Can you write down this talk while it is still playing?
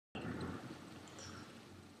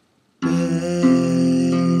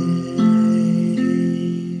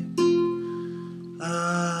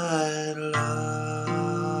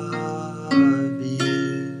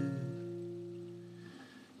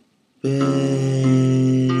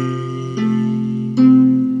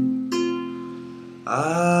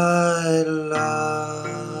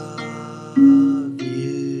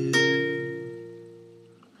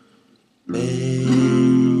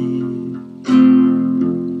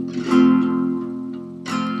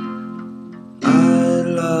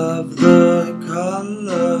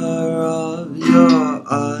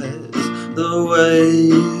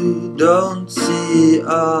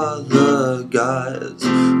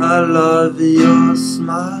your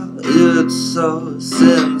smile, it's so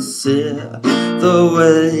sincere. The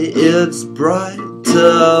way it's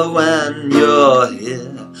brighter when you're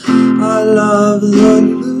here. I love the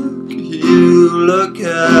look you look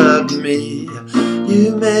at me.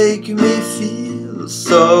 You make me feel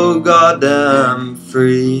so goddamn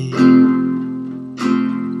free.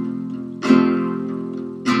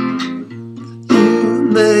 You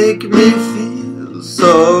make me feel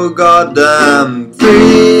so goddamn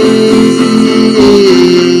free.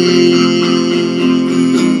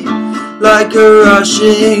 Like a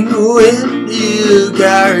rushing wind you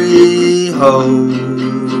carry home.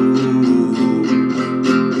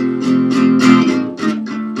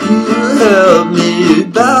 You help me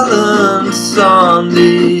balance on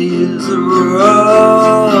these ropes.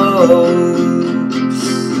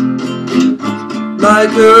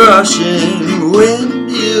 Like a rushing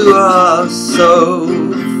wind you are so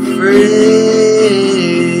free.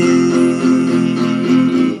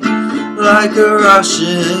 Like a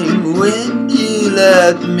rushing wind you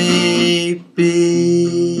let me be.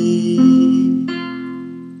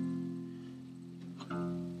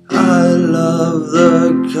 I love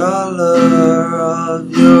the color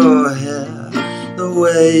of your hair, the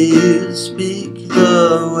way you speak,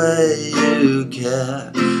 the way you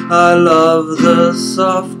care. I love the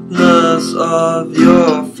softness of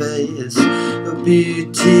your face, your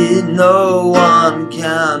beauty no one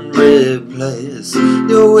can replace.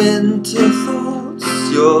 Your winter thoughts,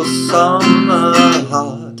 your summer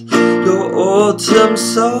heart, your autumn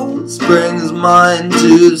soul brings mine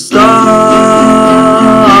to start.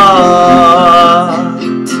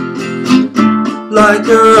 Like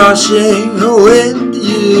a rushing wind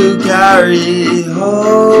you carry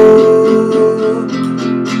hope.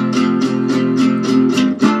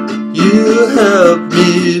 You help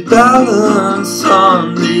me balance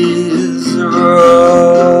on these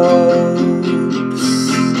ropes.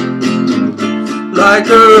 Like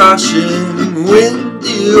a rushing wind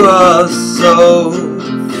you are so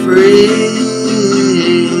free.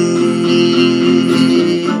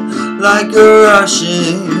 Like a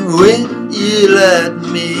rushing wind you let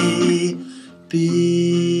me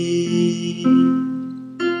be.